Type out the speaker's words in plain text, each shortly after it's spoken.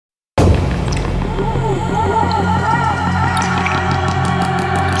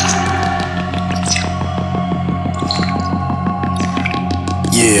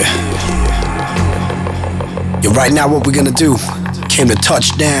Yo, right now what we're gonna do, came to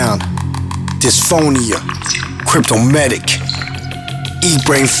touchdown. Dysphonia, Cryptomatic,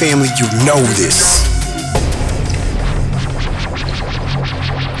 E-Brain family, you know this.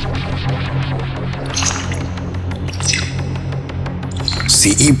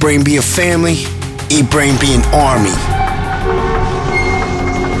 See, E-Brain be a family, E-Brain be an army.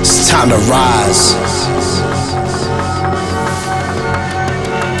 It's time to rise.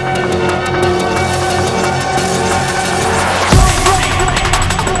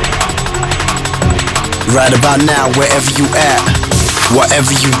 Right about now, wherever you at,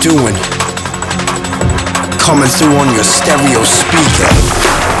 whatever you doing, coming through on your stereo speaker.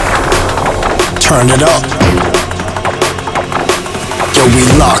 Turn it up. Yo, we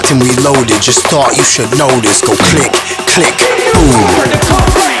locked and we loaded, just thought you should know this. Go click, click, boom.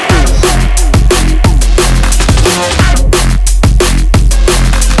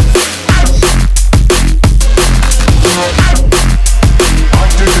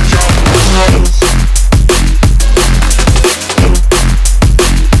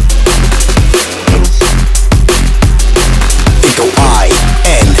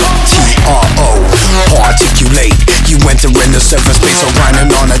 Entering the surface space or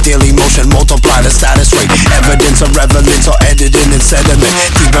grinding on a daily motion, multiply the status rate. Evidence of relevance or editing in sediment,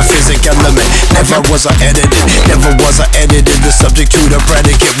 deeper physic element. Never was I edited, never was I edited. The subject to the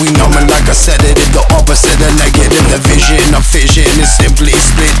predicate, we numbing like a sedative. The opposite of negative, the vision of fission is simply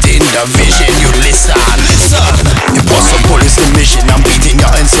splitting the vision. You listen, impossible is the mission. I'm beating you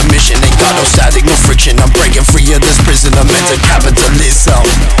in submission, ain't got no static, no friction. I'm breaking free of this prison of mental capitalism.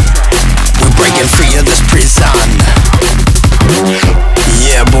 We're breaking free of this prison.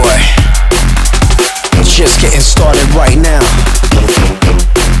 Yeah, boy. Just getting started right now.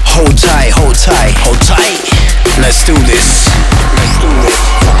 Hold tight, hold tight, hold tight. Let's do this.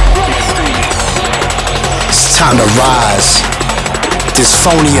 It's time to rise.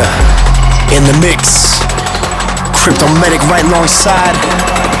 Dysphonia in the mix. Cryptomatic right alongside.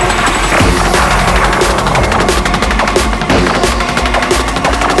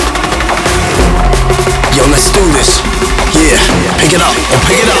 Yo, let's do this. Yeah, pick it up, oh,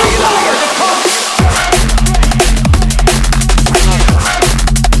 pick it up.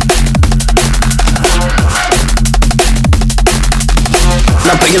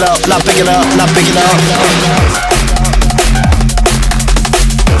 Now pick it up, now pick it up, now pick it up.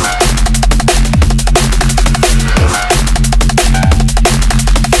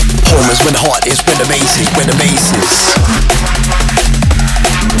 Home is where the heart is, where the bass is, where the bass is.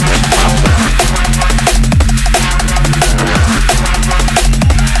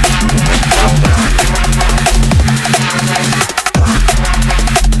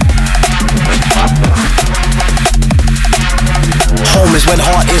 Home is where the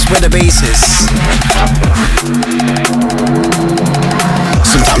heart is, where the bass is.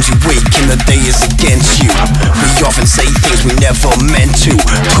 Sometimes you wake and the day is against you. We often say things we never meant to.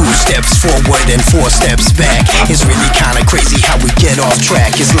 2 steps forward and 4 steps back. It's really kinda crazy how we get off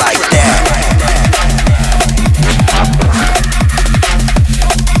track. It's like that.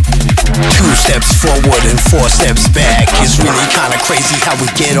 2 steps forward and 4 steps back. It's really kinda crazy how we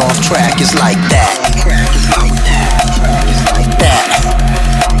get off track. It's like that.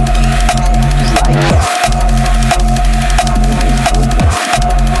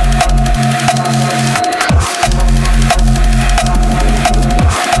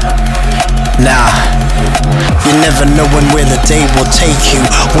 Nah, you never knowing where the day will take you.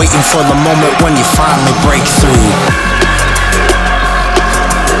 Waiting for the moment when you finally break through.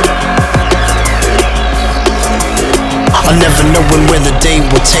 I never knowing where the day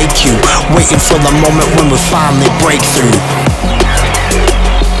will take you. Waiting for the moment when we finally break through.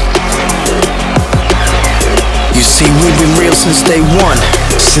 You see, we've been real since day one.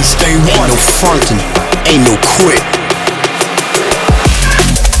 Since day one. Ain't no frontin', ain't no quit.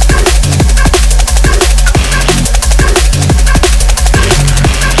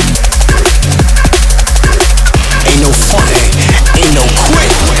 Ain't no frontin', ain't no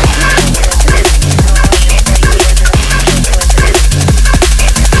quit.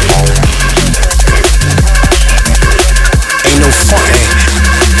 Ain't no frontin'.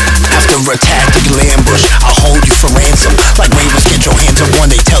 After a tactical ambush, I'll hold you for ransom. Like ravens, get your hands up one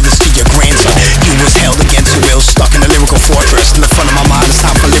day, tell this to your grandson. You was held against your will, stuck in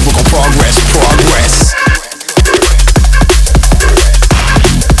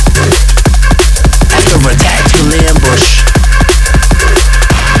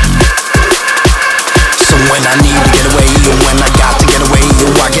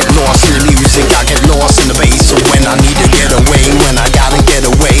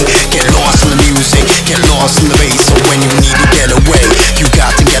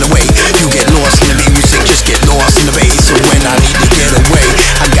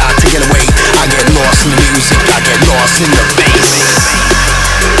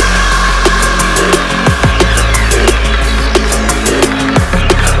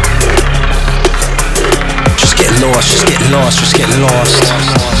lost, just get lost, just get lost.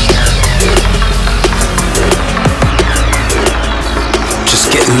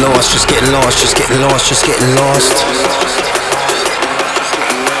 Just get lost, just get lost, just get lost, just get lost.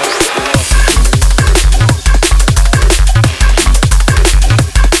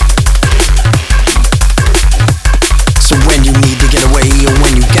 So when you need to get away, or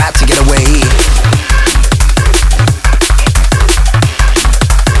when you got to get away,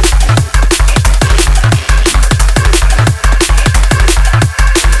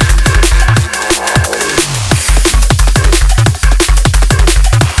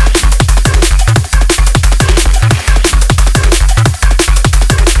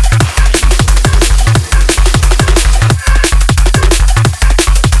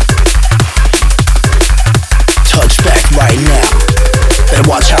 right now. Better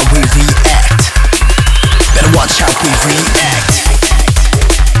watch how we react. Better watch how we react.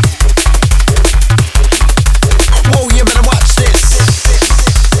 Whoa, you better watch this.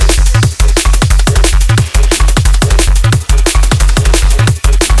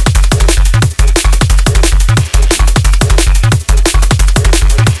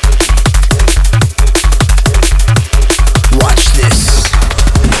 Watch this.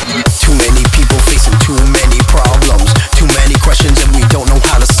 Too many people facing too many problems. Too many questions and we don't know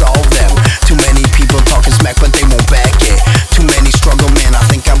how to solve them. Too many people talking smack but they won't back it. Too many struggle, man, I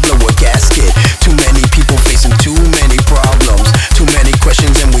think I blow a gasket. Too many people facing too many problems. Too many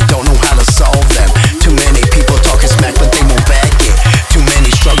questions and we don't know how to solve them. Too many people talking smack but they won't back it. Too many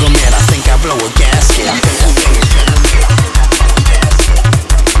struggle, man, I think I blow a gasket.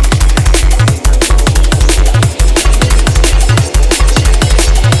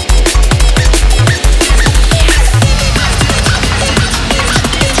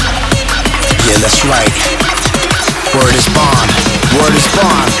 Yeah, that's right. Word is bond. Word is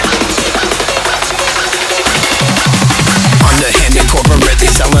bond. Underhanded corporate,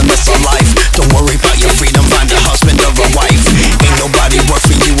 they selling us a life. Don't worry about your freedom, find a husband or a wife. Ain't nobody work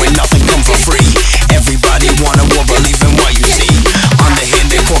for you and nothing come for free. Everybody want a war, believe in what you see.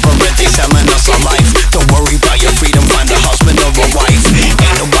 Underhanded corporate, they selling us a life. Don't worry about your freedom, find a husband or a wife.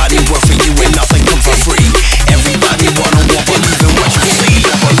 Ain't nobody work for you and nothing come for free. Everybody want a war, believe in what you see.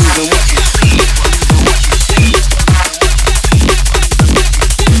 Believe in what you see.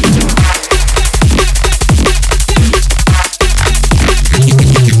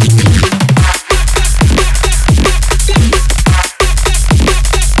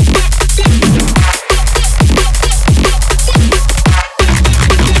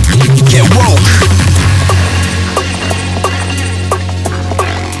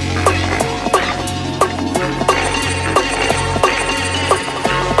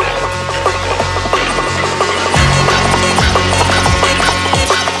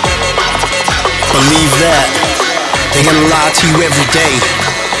 Believe that. They're gonna lie to you every day.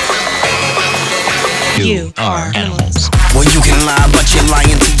 You are animals. Well, you can lie, but you're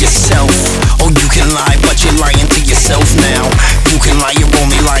lying to yourself. Oh, you can lie, but you're lying to yourself now. You can lie, you're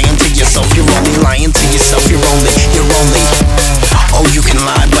only lying to yourself. You're only lying to yourself. You're only. Oh, you can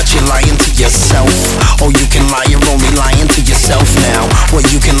lie, but you're lying to yourself. Oh, you can lie, you're only lying to yourself now. Well,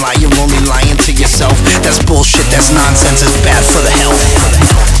 you can lie, you're only lying to yourself. That's bullshit, that's nonsense, it's bad for the health.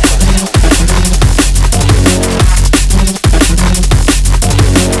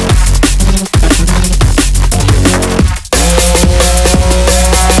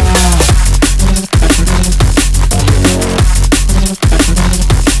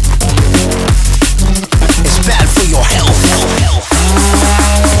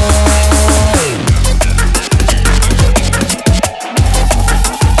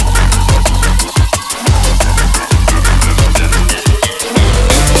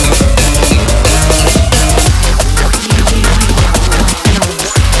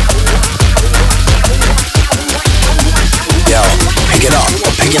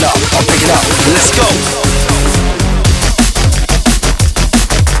 Pick it up, let's go.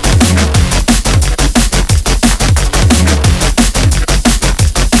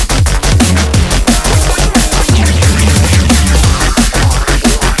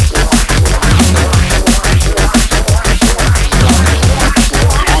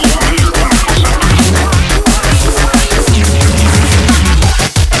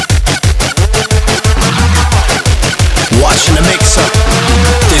 Watching the mixer,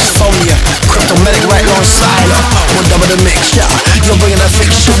 Dysphonia, Cryptomatic right alongside her. One double the mixture, you're bringing that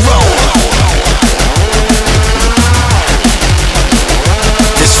fixture roll.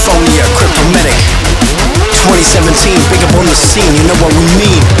 Dysphonia, Cryptomatic, 2017, big up on the scene, you know what we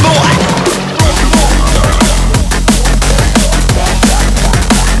mean, boy.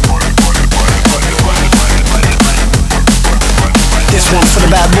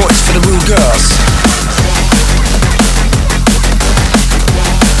 bad boys for the rude girls.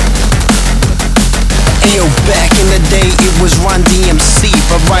 Ayo, back in the day it was Run DMC,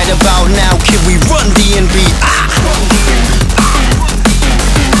 but right about now, kid, we run DNB.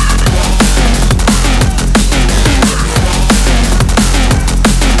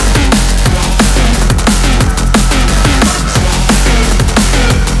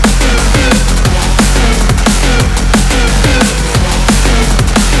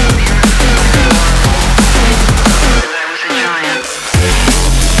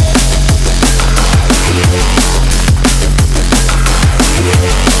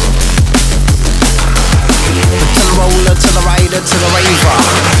 To the raver.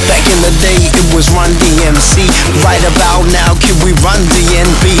 Back in the day it was Run DMC. Right about now, kid, we run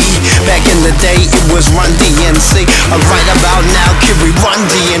DNB. Back in the day it was Run DMC. Right about now, kid, we run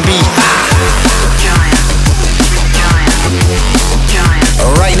DNB.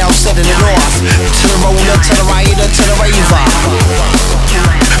 Right now, setting it off. To the roller, to the rider, to the raver.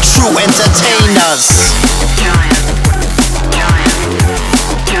 True entertainers.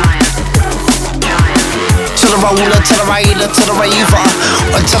 To the roller, to the rider, to the raver.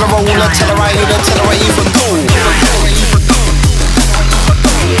 To the roller, to the rider, to the raver. Go!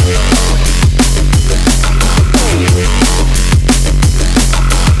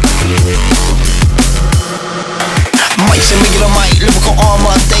 Mics and regular mic, lyrical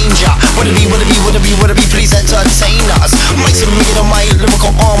armor, danger. Would it be, would it be, would it be, would it be, please entertain us. Mics and regular mic,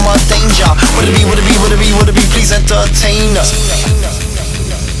 lyrical armor, danger. Would it be, would it be, would it be, would it be, please entertain us.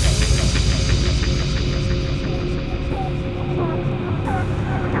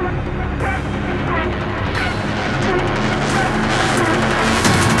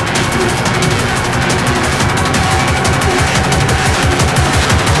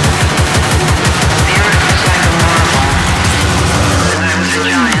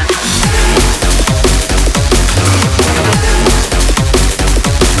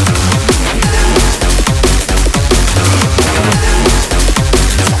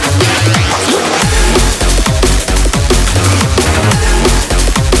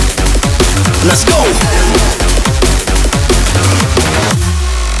 Let's go!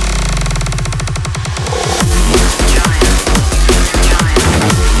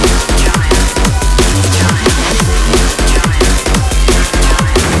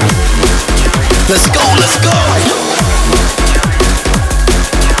 Let's go, let's go!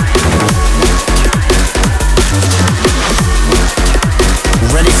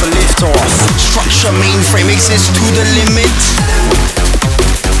 Ready for liftoff. Structure mainframe exists to the limit.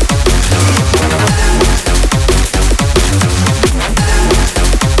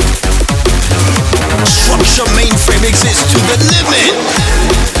 Structure mainframe exists to the limit.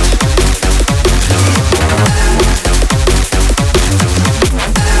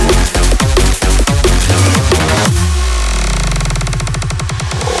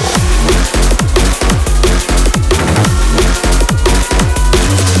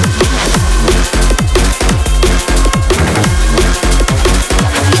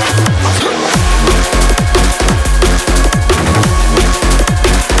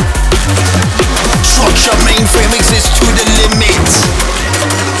 Mainframe exists to the limit.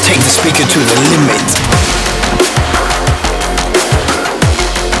 Take the speaker to the limit.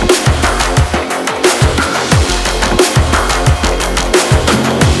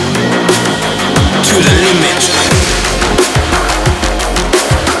 To the limit.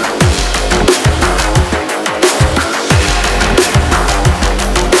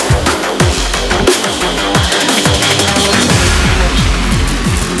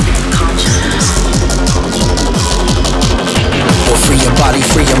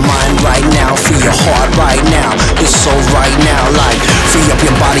 Free your mind right now, free your heart right now, your soul right now. Like, free up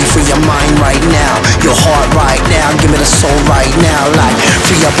your body, free your mind right now, your heart right now, give me the soul right now. Like,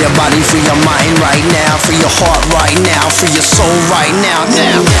 free up your body, free your mind right now, free your heart right now, free your soul right now.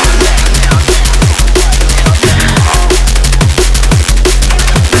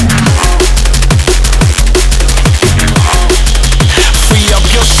 Free up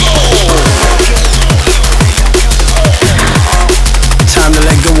your soul. Time to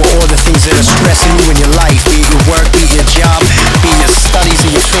let go of all the things that are stressing you in your life. Be it your work, be it your job, be it your studies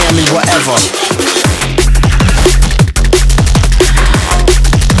or your family, whatever.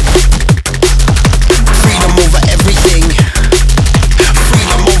 Freedom over everything.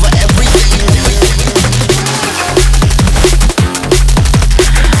 Freedom over everything.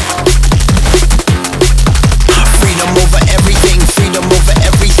 Freedom over everything. Freedom over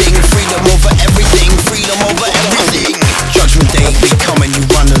everything. Freedom over everything. Freedom over everything. Judgment day be coming, you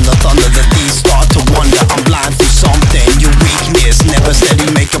running the thunder. The thieves start to wonder. I'm blind for something. Your weakness never steady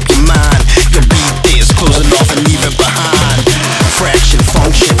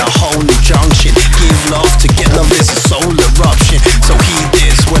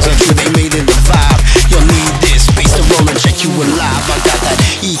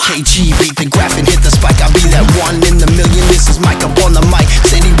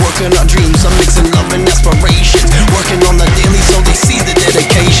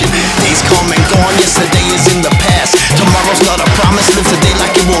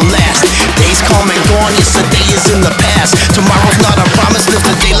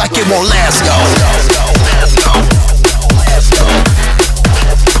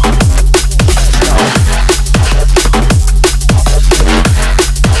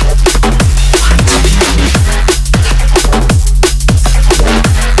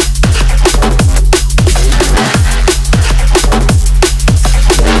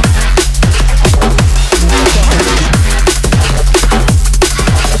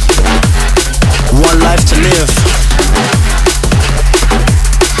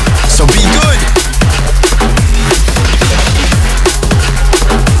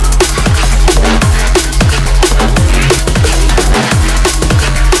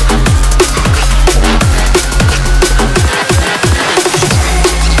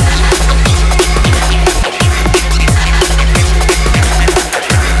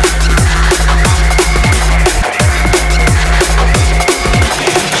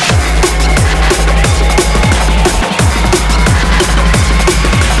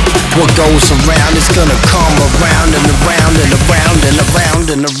goes around, it's gonna come around and around and around and around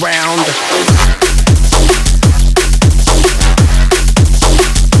and around.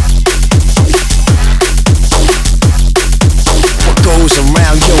 What goes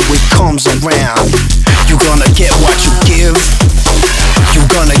around, yo, it comes around. You gonna get what you give. You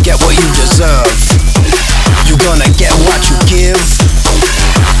gonna get what you deserve. You gonna get what you give.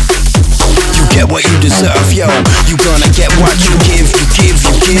 You get what you deserve, yo. You gonna get what you give, you give,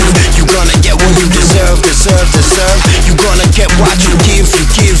 you give. You gonna get what you deserve, deserve, deserve. You gonna get what you give, you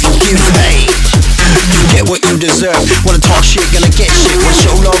give, you give. Hey, you get what you deserve. Wanna talk shit, gonna get shit. Wanna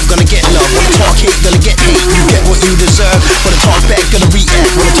show love, gonna get love. Wanna talk hate, gonna get hate. You get what you deserve. Wanna talk back, gonna react.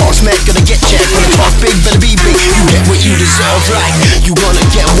 Wanna talk smack, gonna get checked. Wanna talk big, better be big. You get what you deserve. Like, you gonna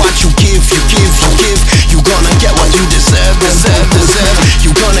get what you give, you give, you give. You gonna get what you deserve, deserve, deserve.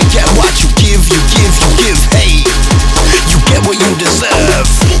 You gonna get what you give, you give, you give. Hey, you get what you deserve.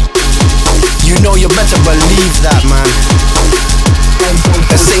 You know you better believe that, man.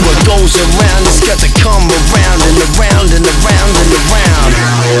 I say what goes around, it's got to come around and around and around and around.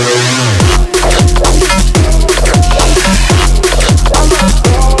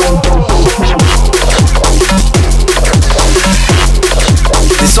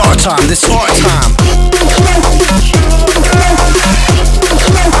 This our time, this our time.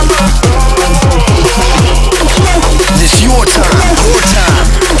 This your time, your time.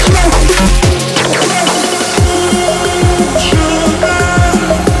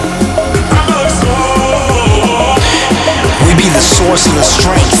 We be the source of the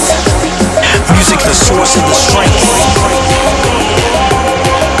strength. Music the source of the strength.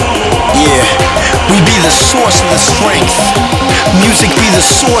 Yeah, we be the source of the strength. Music be the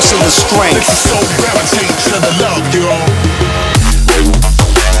source of the strength. So gravitate to the love, yo.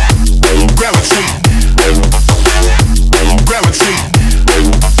 Gravitate. Gravitate.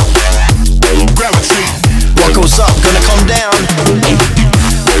 Gravitate. What goes up, gonna come down.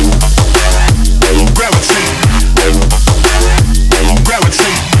 Gravitate.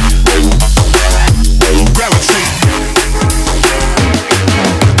 Gravitate. Gravitate.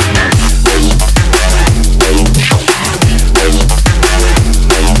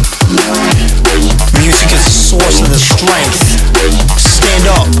 Music is the source of the strength. Stand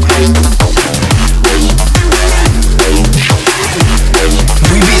up.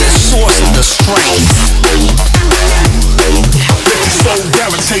 We be the source of the strength. So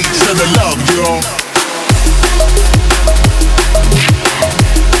gravitate to the love, yo.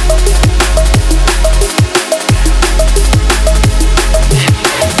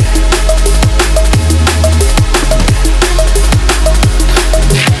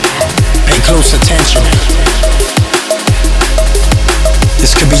 Pay close attention.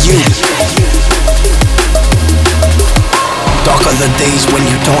 This could be you. Dark are the days when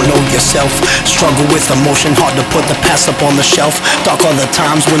you don't know yourself. Struggle with emotion, hard to put the past up on the shelf. Dark are the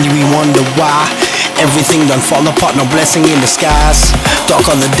times when you wonder why everything done fall apart, no blessing in disguise. Dark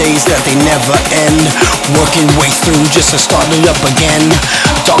are the days that they never end, working way through just to start it up again.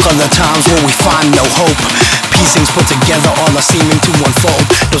 Dark are the times when we find no hope. Piecings put together, all are seeming to unfold.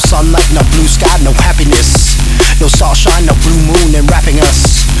 No sunlight, no blue sky, no happiness. No starshine, no blue moon enwrapping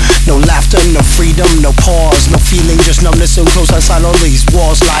us. No laughter, no freedom, no pause. No feeling, just numbness and close inside all these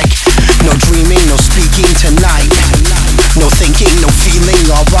walls. Like, no dreaming, no speaking tonight. No thinking, no feeling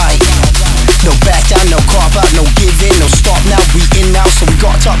alright. No back down, no carve out, no giving. No stop now, we in now, so we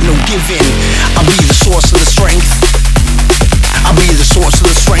got up, no giving. I'll be the source of the strength. I'll be the source of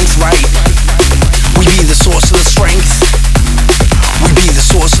the strength, right? We be the source of the strength. We be the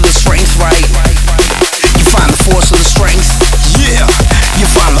source of the strength, right? You find the force of the strength, yeah. You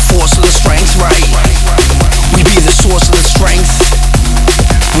find the force of the strength, right? We be the source of the strength.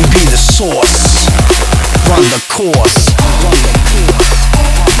 We be the source. Run the course. Run the course.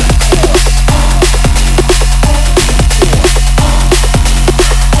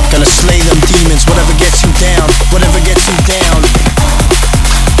 Gonna slay them demons, whatever gets you down, whatever gets you down.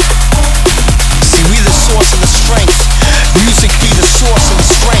 See, we the source of the strength. Music be the source of the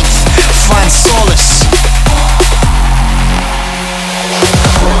strength. Find solace.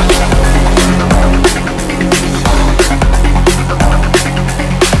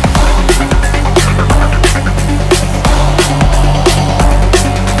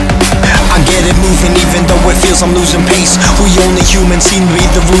 I get it moving even though it feels I'm losing pace. We only humans seem to be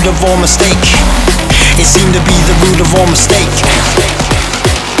the root of all mistake. It seemed to be the root of all mistake.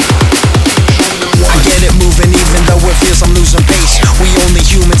 I get it moving even though it feels I'm losing pace. We only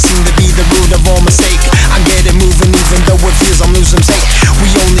humans seem to be the root of all mistake. I get it moving even though it feels I'm losing pace. We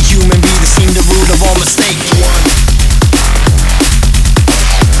only human beings seem the root of all mistake.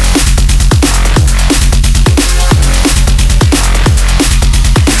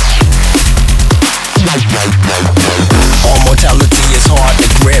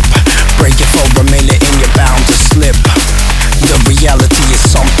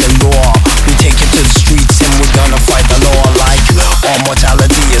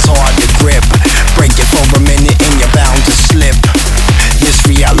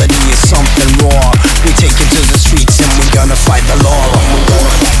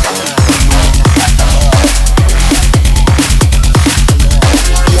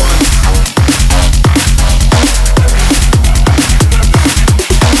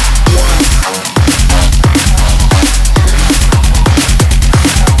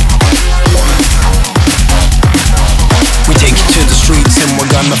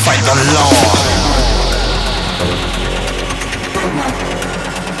 fight the law.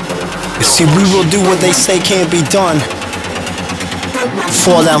 You see, we will do what they say can't be done.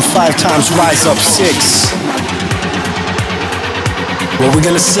 Fall down 5 times, rise up 6. What we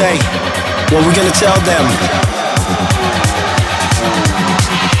gonna say? What we gonna tell them?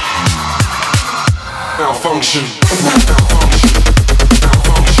 Malfunction.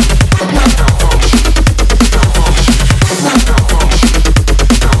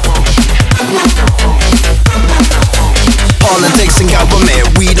 Politics and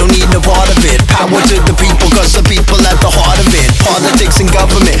government, we don't need no part of it. Power to the people, cause the people at the heart of it. Politics and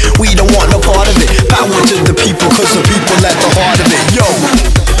government, we don't want no part of it. Power to the people, cause the people at the heart of it. Yo!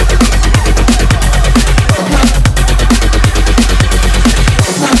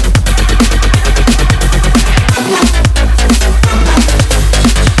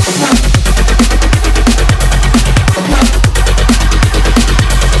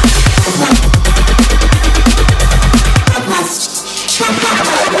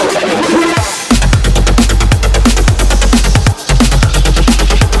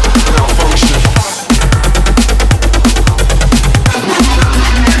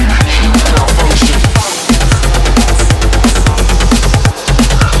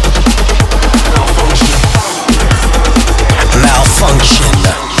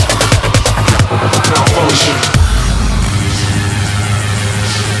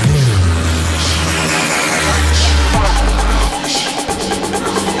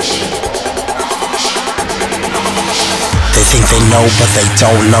 They know but they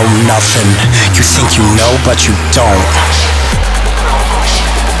don't know nothing. You think you know but you don't.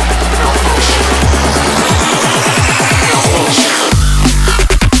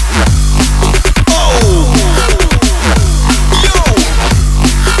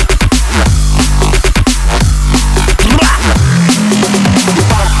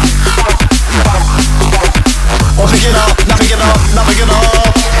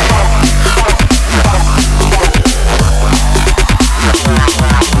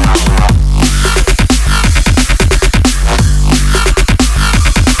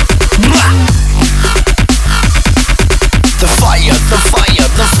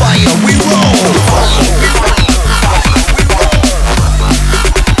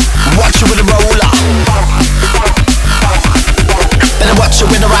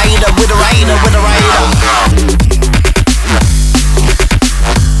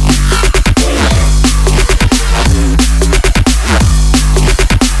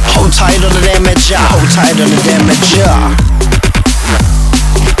 Hold tight on the damage, yeah.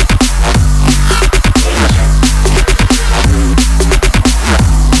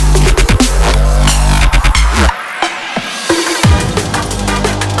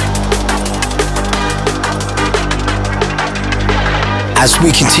 As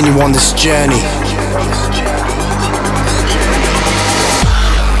we continue on this journey,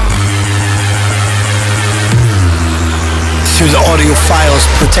 through the audio files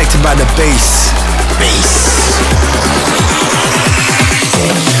protected by the bass.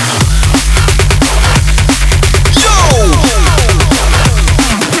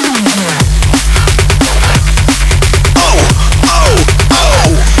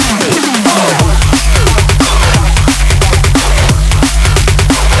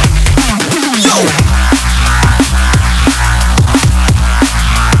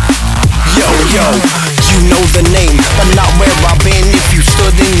 You know the name, but not where I've been. If you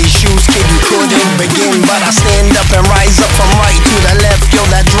stood in these shoes, kid, you couldn't begin. But I stand up and rise up from right to the left. Yo,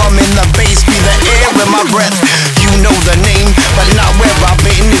 that drum in the bass be the air in my breath. You know the name, but not where I've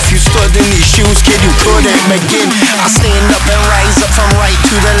been. If you stood in these shoes, kid, you couldn't begin. I stand up and rise up from right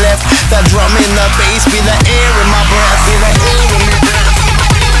to the left. That drum in the bass be the air in my breath. Be the air in my breath.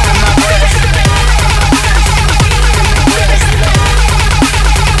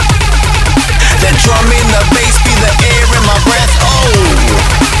 That drum in the bass be the air in my breath, oh.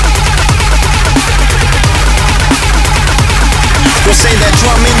 We'll say that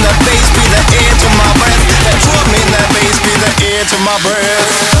drum in the bass be the air to my breath. That drum in the bass be the air to my breath.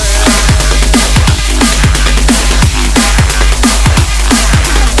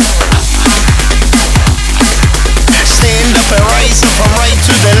 Stand up and rise up from right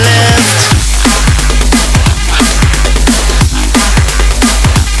to the left.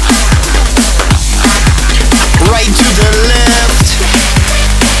 Right to the left.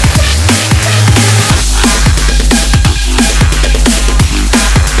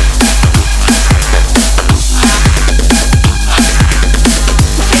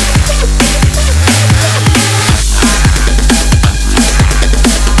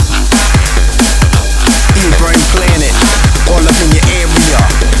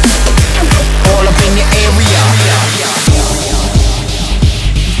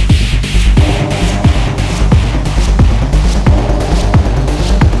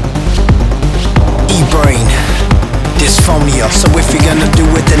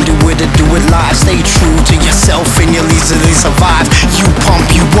 strive. Stay true to yourself and you'll easily survive. You pump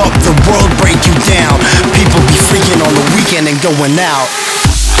you up, the world break you down. People be freaking on the weekend and going out.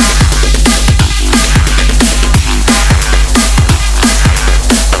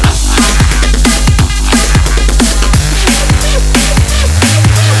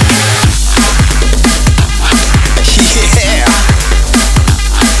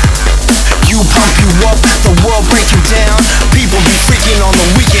 The world break you down. People be freaking on the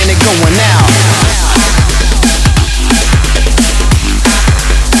weekend and going out.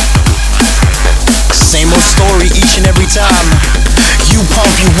 Same old story each and every time. You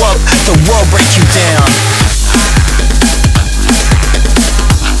pump you up, the world break you down.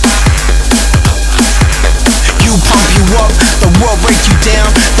 You pump you up, the world break you down.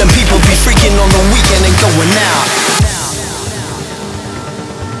 Then people be freaking on the weekend and going out.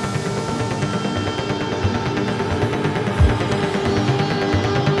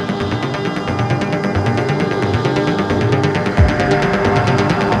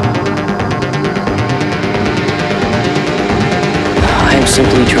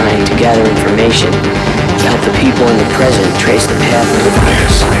 Simply trying to gather information to help the people in the present trace the path of the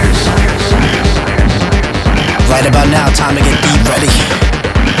virus. Right about now, time to get deep, ready.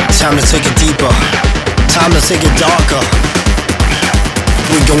 Time to take it deeper. Time to take it darker.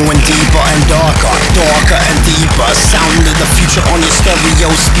 We're going deeper and darker, darker and deeper. Sound of the future on your stereo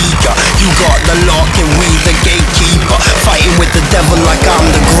speaker. You got the lock and we the gatekeeper. Fighting with the devil like I'm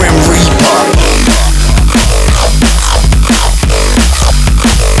the Grim Reaper.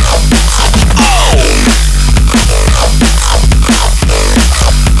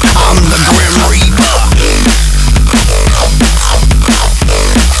 I'm the Grim Reaper.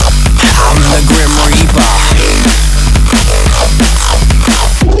 I'm the Grim Reaper.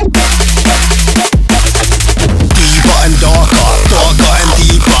 Deeper and darker, darker and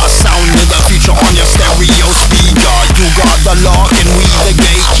deeper. Sound of the future on your stereo speaker. You got the lock and we the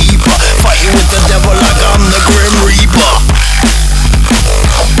gatekeeper. Fighting with the devil like I'm the Grim Reaper.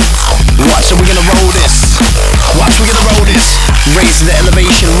 Watch, we gonna roll this. Watch, we gonna roll this. Raise the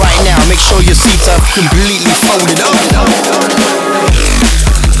elevation right now. Make sure your seats are completely folded up.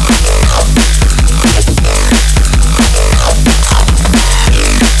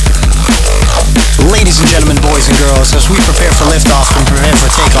 Ladies and gentlemen, boys and girls, as we prepare for liftoff and prepare for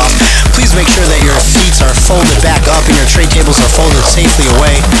takeoff, please make sure that your feet are folded back up and your tray tables are folded safely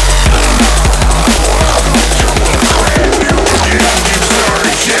away.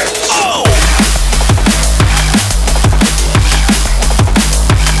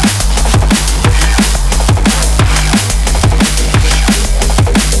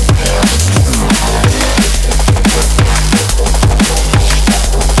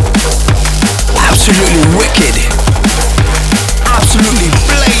 Absolutely wicked. Absolutely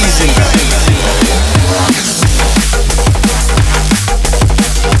blazing.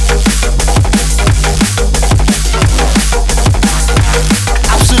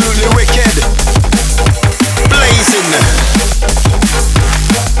 Absolutely wicked. Blazing.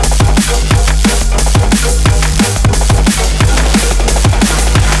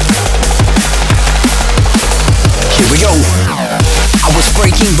 Here we go. I was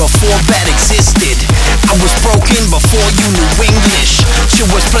breaking before bad existed. I was broken before you knew English. You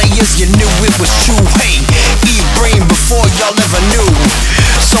was players, you knew it was true. Hey, eat brain before y'all ever knew.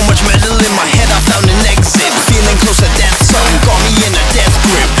 So much metal in my head, I found an exit. Feeling close to death, something got me in a death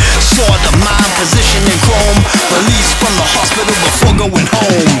grip. Saw the mind position in chrome. Released from the hospital before going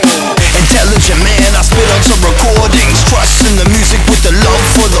home. Intelligent man, I spit on some recordings. Trust in the music with the love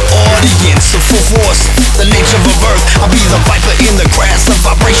for the audience. The full force, the nature of birth. I'll be the viper in the grass, a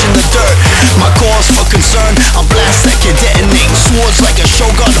vibration, the dirt. My cause for concern, I'll blast that can detonate. Swords like a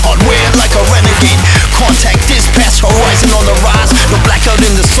shogun, hardware like a renegade. Contact this past horizon on the rise. No blackout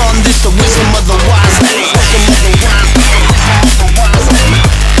in the sun, this the wisdom of the wise. Hey, wisdom of the wise.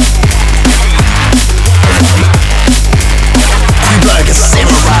 Free blood like a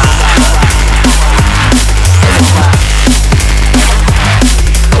samurai.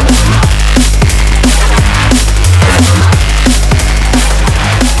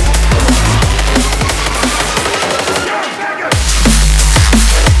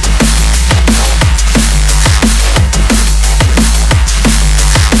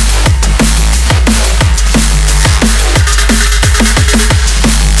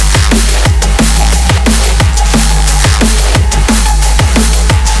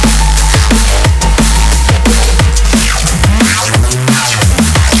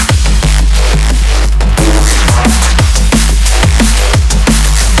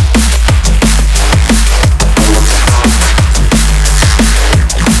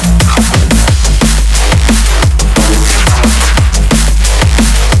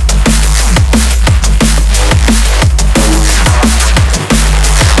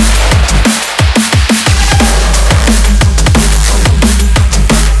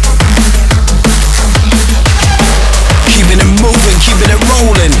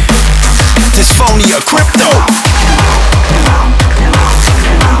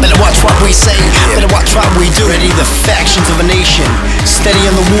 a nation. Steady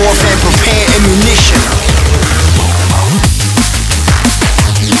on the warfare, prepare ammunition.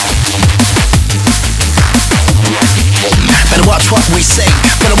 Better watch what we say,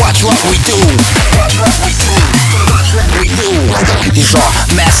 better watch what we do. These are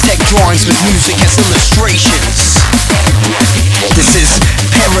mass tech drawings with music as illustrations. This is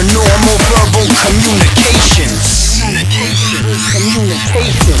paranormal verbal communications.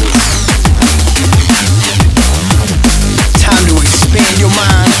 Time to expand your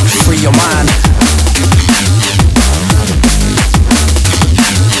mind, free your mind.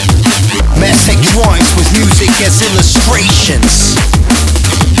 Mass tech drawings with music as illustrations.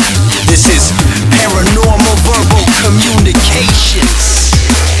 This is paranormal verbal communications.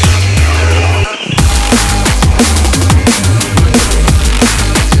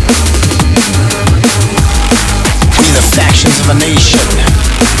 We the factions of a nation.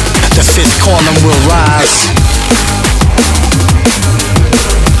 The fifth column will rise.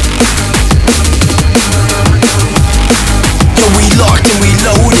 Yo, we locked and we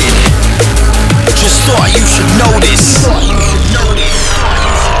loaded. Just thought you should notice.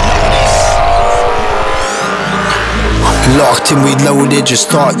 Locked and reloaded, just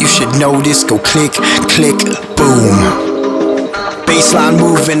thought you should notice. Go click, click, boom. Baseline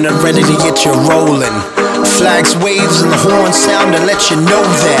moving and ready to get you rolling. Flags, waves, and the horn sound to let you know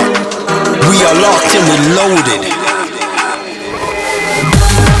that we are locked and reloaded.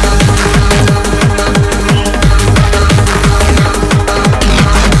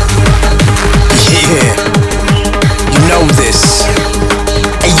 Yeah, you know this.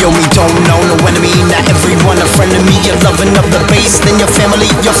 Ayo, me don't know no enemy, not everyone a friend of me. You're loving up the bass, then your family.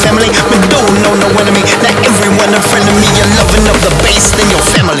 Me don't know no enemy, not everyone a friend of me. You're loving up the bass, then your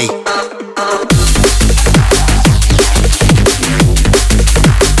family.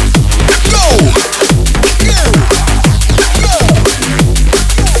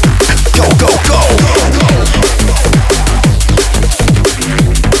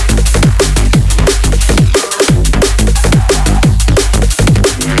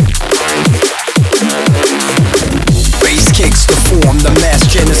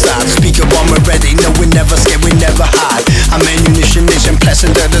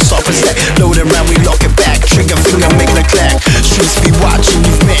 Under the sofa stack, load around, we lock it back. Trigger finger, make the clack. Streets be watching,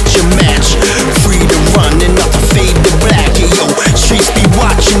 you've met your match. Free to run and not to fade to black. Hey, yo, streets be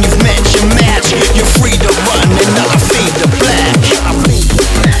watching, you've met your match. You're free to run and not to fade to black.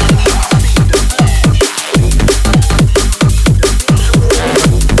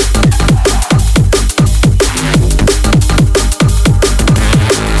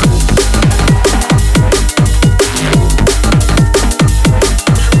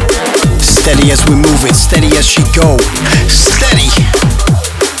 Steady as we move it, steady as she go. Steady.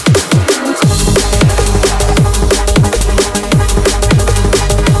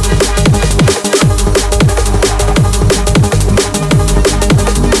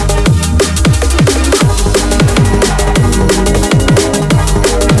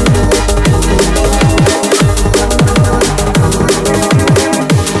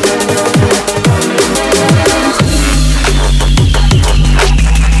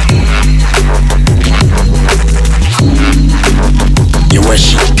 Where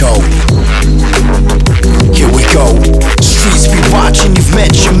she go? Here we go. Streets be watching, you've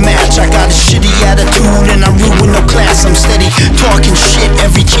met your match. I got a shitty attitude and I ruin no class. I'm steady talking shit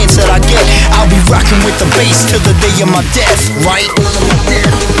every chance that I get. I'll be rocking with the bass till the day of my death, right?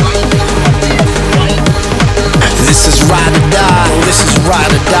 This is ride or die. This is ride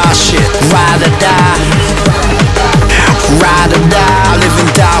or die shit. Ride or die. Ride or die. I live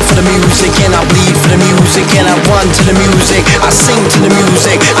and die for the music, and I bleed for the music, and I run to the music, I sing to the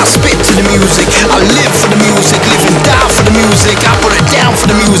music, I spit to the music, I live for the music, live and die for the music, I put it down for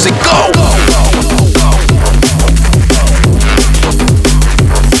the music, go!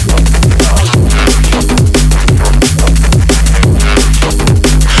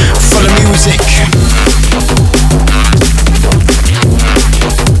 For the music.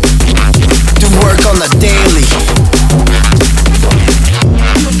 Do work on the daily.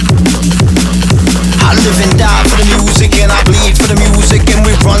 I live and die for the music, and I bleed for the music, and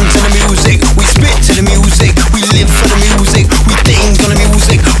we run to the music, we spit to the music, we live for the music, we think on the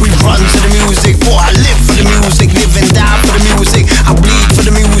music, we run to the music. Boy, I live for the music, live and die for the music, I bleed for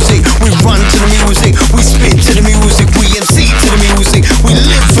the music, we run to the music, we spit to the music, we MC to the music, we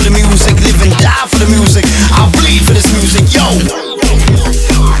live for the music, live and die for the music, I bleed for this music, yo!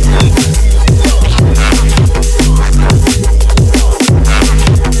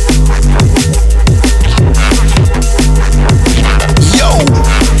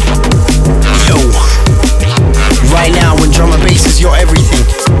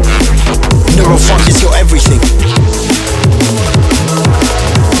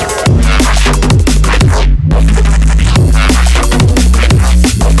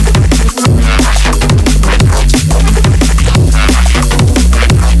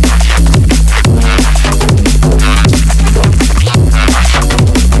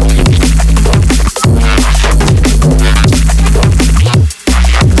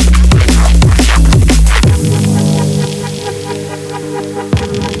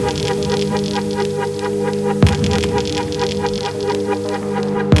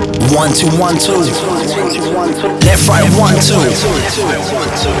 1 2 1 2. Left right 1 2.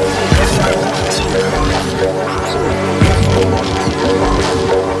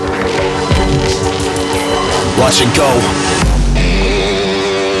 Watch it go.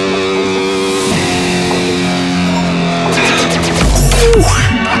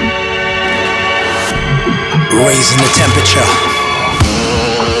 Raising the temperature.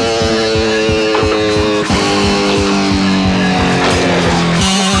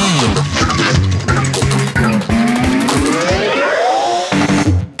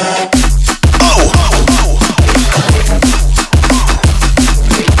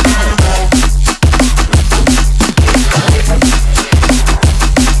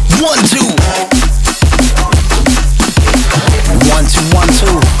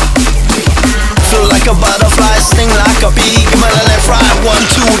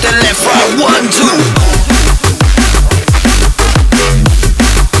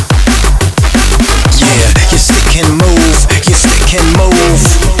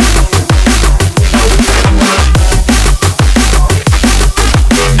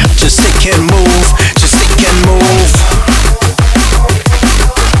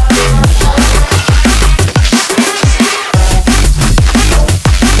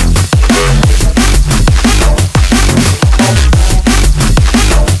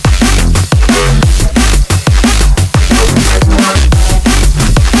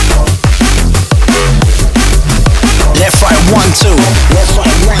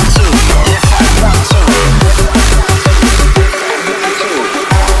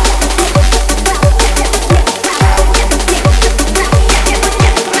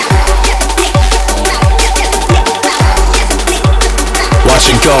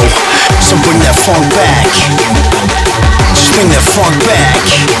 Go. So bring that funk back. Just bring that funk back.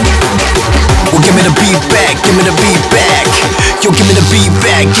 Well, give me the beat back. Give me the beat back. Yo, give me the beat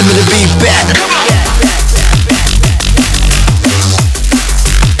back. Give me the beat back.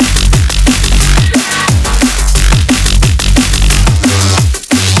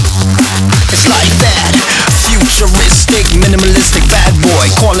 It's like that. Futuristic, minimalistic bad boy.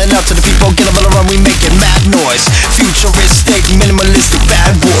 Calling out to the people, get up on the run, we making mad noise. Futuristic, minimalistic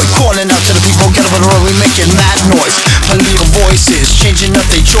bad boy. Calling out to the people, get up on the run, we making mad noise. Political voices, changing up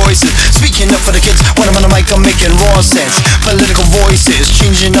their choices. Speaking up for the kids, when I'm on the mic, I'm making raw sense. Political voices,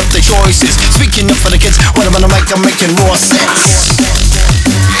 changing up their choices. Speaking up for the kids, when I'm on the mic, I'm making raw sense.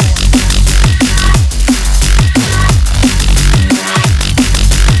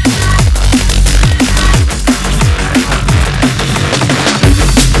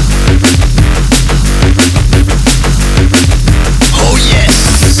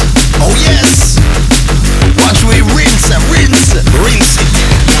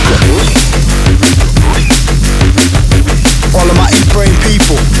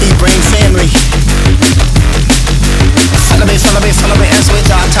 Follow me as we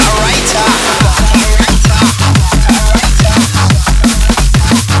data writer.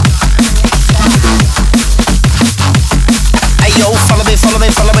 Hey yo, follow me as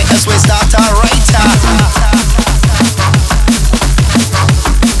we data writer.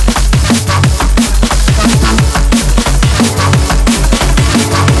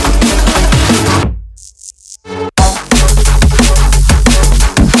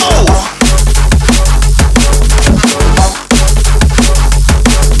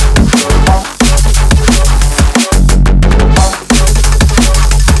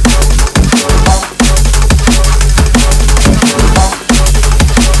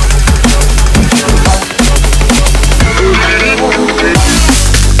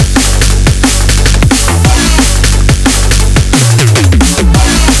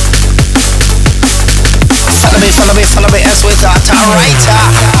 Follow me as we data writer.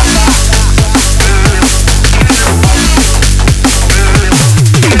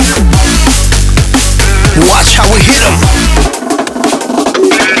 Watch how we hit 'em.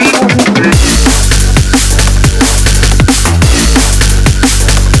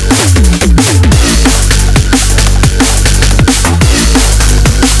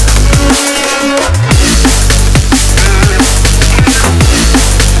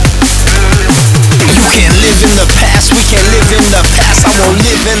 We can't live in the past, I won't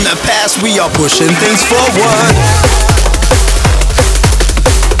live in the past. We are pushing things forward.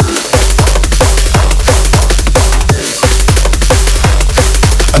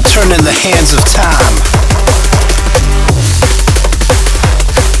 I'm turning the hands of time.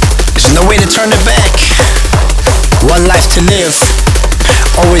 There's no way to turn it back. One life to live,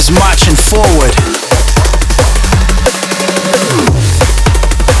 always marching forward.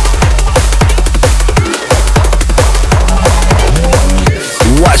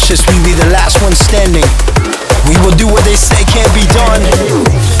 Watch as we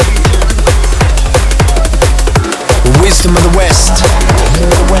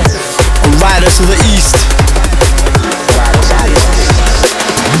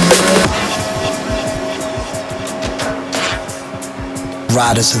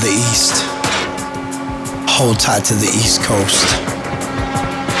Riders of the East, hold tight to the East Coast.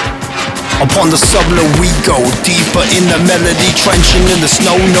 Upon the subler we go, deeper in the melody, trenching in the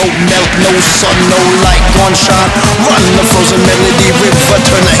snow, no melt, no sun, no light, gunshot. Run the frozen melody river,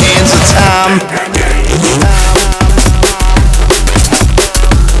 turn the hands of time.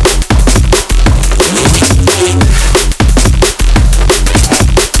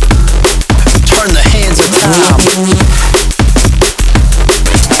 Turn the hands of time.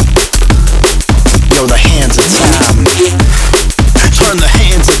 Yo, the hands of time. Turn the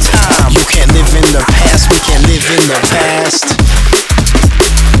hands of time. You can't live in the past, we can't live in the past.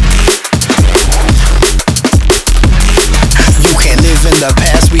 You can't live in the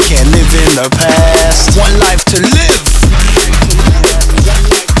past, we can't live in the past. One life to live.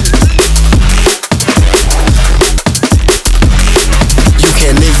 You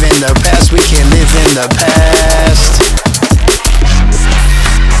can't live in the past, we can't live in the past.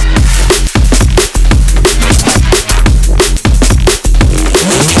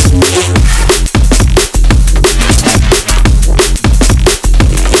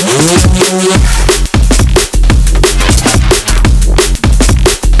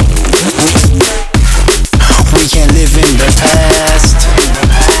 We can't live in the past.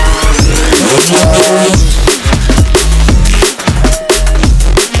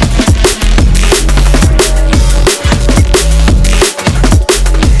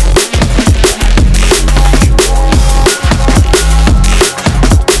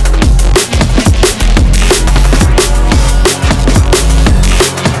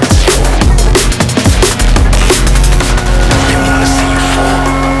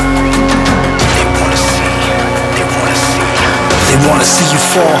 Wanna see you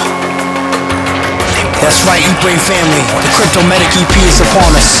fall. That's right, E-Brain family. The Cryptomatic EP is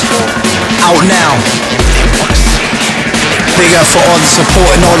upon us. Out now. Big up for all the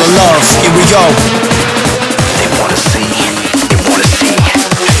support and all the love. Here we go. They wanna see.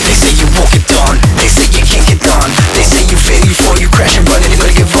 They say you won't get done. They say you can't get done. They say you fail before you crash and burn and you're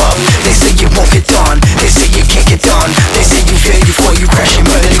gonna give up. They say you won't get done. They say you can't get done. They say you fail before you crash and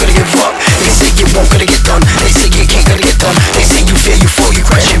burn and you're gonna give up. They say you won't gonna get done. They say you can't gonna get done. They say you fail before you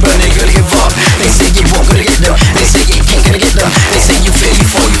crash and burn and you're gonna give up. They say you won't gonna get done. They say you can't gonna get done. They say you fail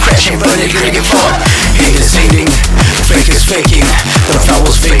before you crash and burn and you're gonna give up. Haters hating, fakers faking, the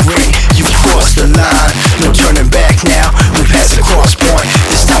flowers favoring. You crossed the line, no turning back now. We passed the cross point.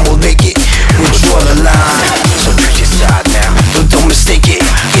 This time we'll make it. We'll draw the line. So choose your side now, but don't mistake it.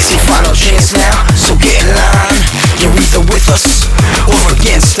 It's your final chance now, so get in line. You're either with us or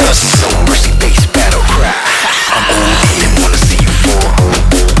against us. So mercy-based battle cry. I'm on it. They wanna see you fall.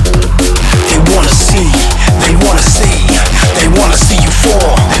 They wanna see. They wanna see. They wanna see you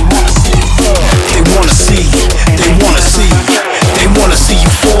fall. They wanna see. They wanna see. They wanna see you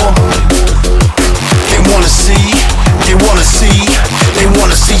fall. They wanna see. They wanna see. They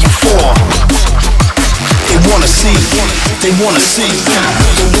wanna see you fall. They wanna see. They wanna see.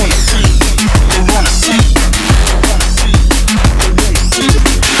 They wanna see. They wanna see.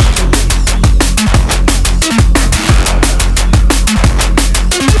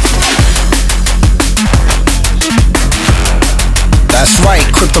 That's right,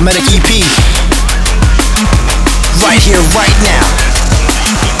 Cryptomatic EP. Right here, right now.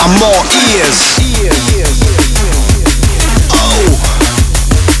 I'm all ears. Oh.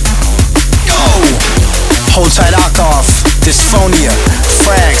 Hold tight, Akov, Dysphonia,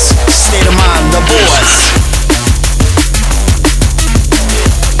 Frags, State of Mind, The Boys.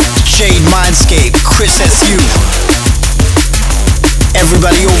 Jade Mindscape, Chris SU.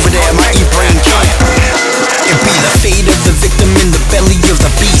 Everybody over there, my E-Brain camp. It be the fate of the victim in the belly of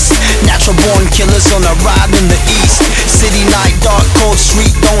the beast. Natural born killers on a ride in the east. City night, dark, cold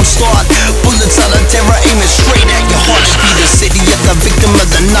street, don't start. Bullets out of terror aiming straight at your heart. It be the city of the victim of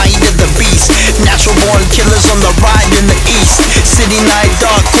the night of the beast. Natural born killers on the ride in the east. City night,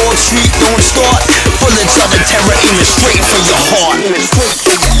 dark, cold street, don't start. Bullets out of terror aiming straight for your heart.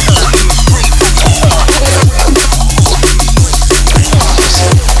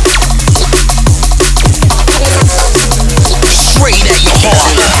 Straight at your heart.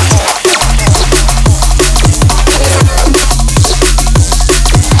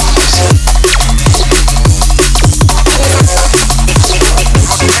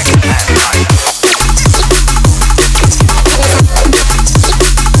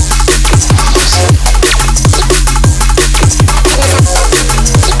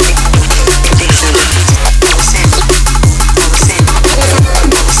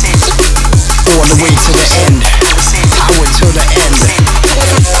 All the way to the end. Power to the end.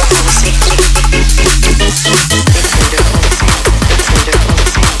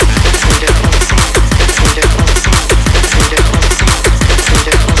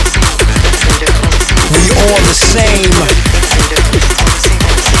 the same.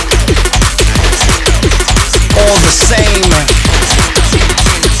 All the same.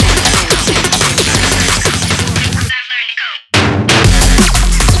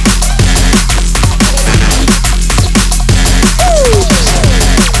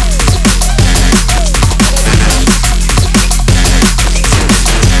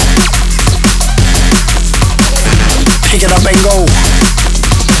 Pick it up and go.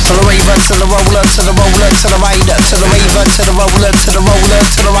 To the raver, to the roller, to the roller, to the rider. To the raver, to the roller, to the roller,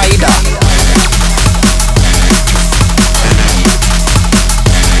 to the rider.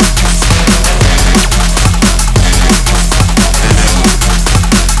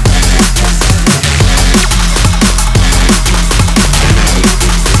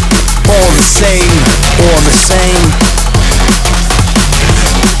 All the same, all the same.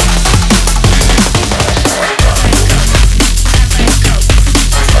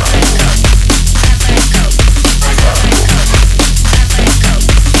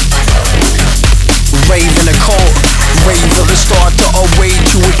 Rave in a cult, rave of the starter, a way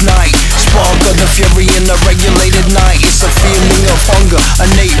to ignite. Spark of the fury in a regulated night. It's a feeling of hunger,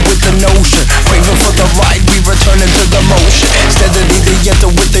 innate with the notion. Craving for the ride, we returning to the motion. Steadily they enter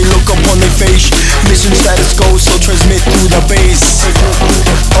with they look upon their face. Mission status goes, so transmit through the bass.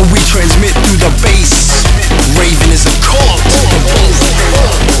 Or we transmit through the bass. Raving is a cult.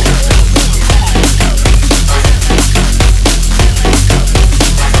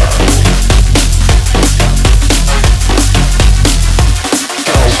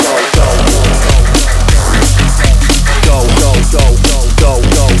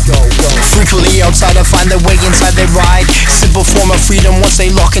 Frequently outside I find their way inside their ride. Simple form of freedom once they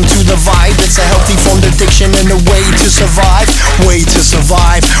lock into the vibe. It's a healthy form of addiction and a way to survive. Way to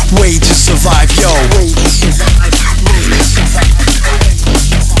survive, way to survive, yo.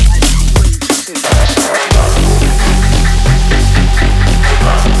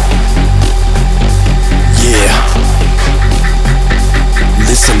 Yeah.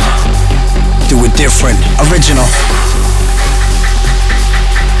 Listen, do it different, original.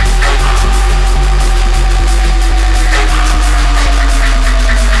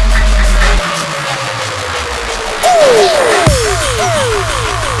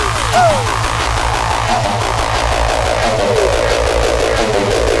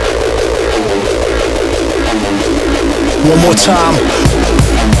 One more time.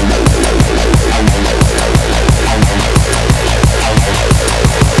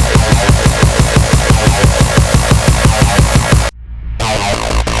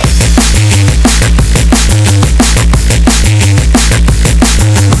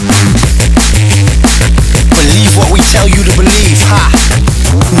 Believe what we tell you to believe, ha!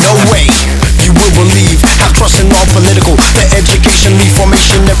 No way, you will believe. Have trust in all political, the education,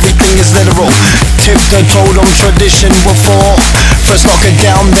 reformation, everything is literal. Tip the totem, tradition will fall. First knock it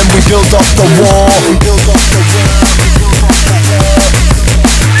down, then we build up the wall.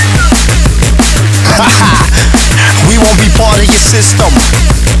 We won't be part of your system.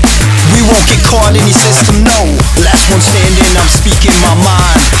 We won't get caught in your system, no. Last one standing, I'm speaking my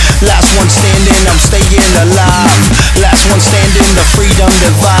mind. Last one standing, I'm staying alive. Last one standing, the freedom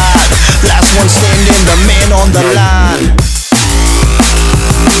divide. Last one standing, the man on the line.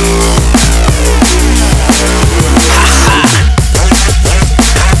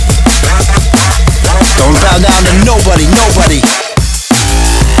 Don't bow down to nobody, nobody.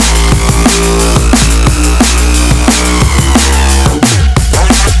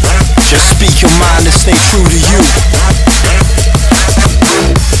 Just speak your mind and stay true to you.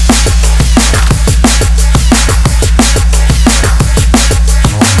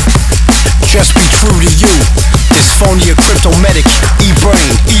 Just be true to you. Dysphonia, cryptometic,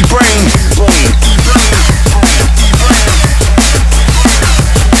 E-brain, E-brain, E-brain,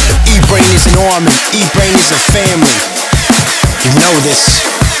 E-brain is an army, E-brain is a family. You know this.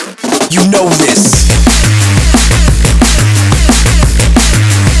 You know this.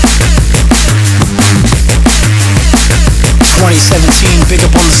 Big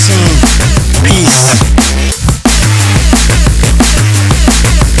up on the scene. Peace.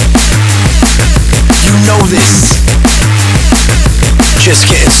 You know this. Just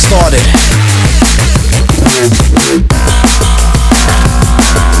getting started.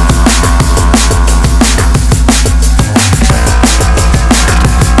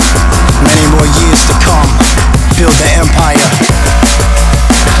 Many more years to come. Build the empire.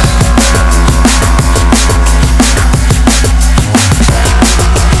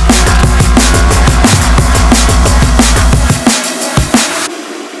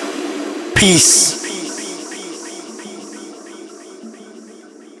 Peace.